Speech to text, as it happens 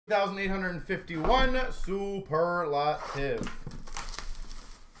1,851 Superlative.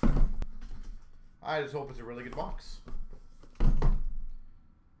 I just hope it's a really good box.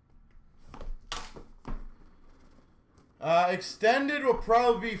 Extended will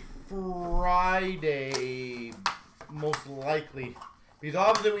probably be Friday, most likely. Because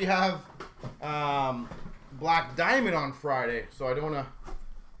obviously we have Black Diamond on Friday, so I don't want to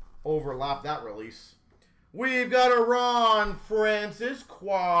overlap that release. We've got a Ron Francis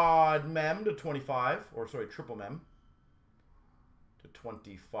quad mem to 25, or sorry, triple mem to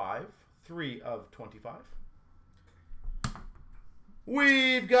 25. 3 of 25.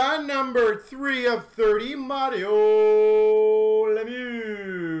 We've got number 3 of 30, Mario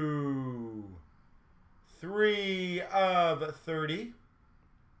Lemieux. 3 of 30,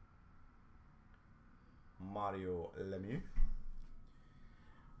 Mario Lemieux.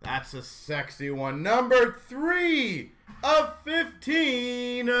 That's a sexy one. Number 3 of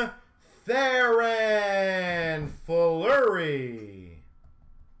 15, Theron Fleury.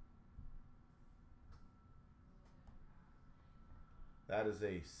 That is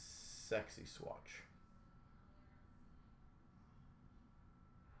a sexy swatch.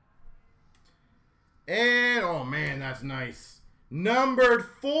 And, oh man, that's nice. Numbered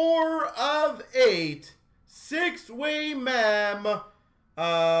 4 of 8, 6-way mem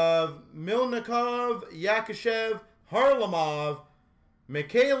of Milnikov, Yakushev, Harlamov,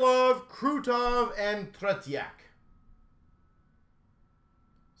 Mikhailov, Krutov, and Tretiak.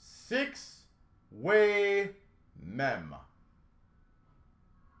 6-way mem.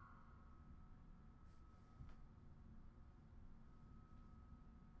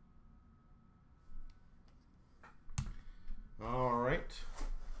 All right.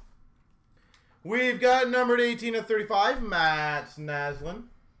 We've got numbered 18 of 35, Matt Naslin.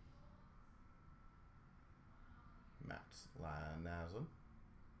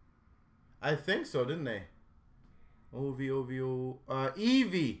 I think so, didn't they? OVO.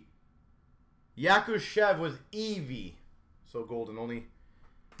 Evie. Yakushev was Evie. So golden, only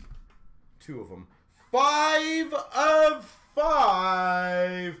 2 of them. 5 of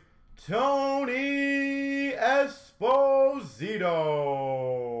 5. Tony Esposito.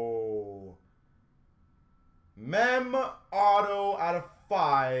 Mem auto out of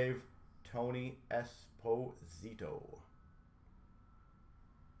 5. Tony Esposito.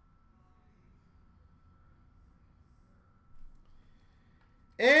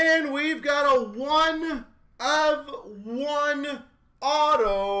 And we've got a 1 of 1 auto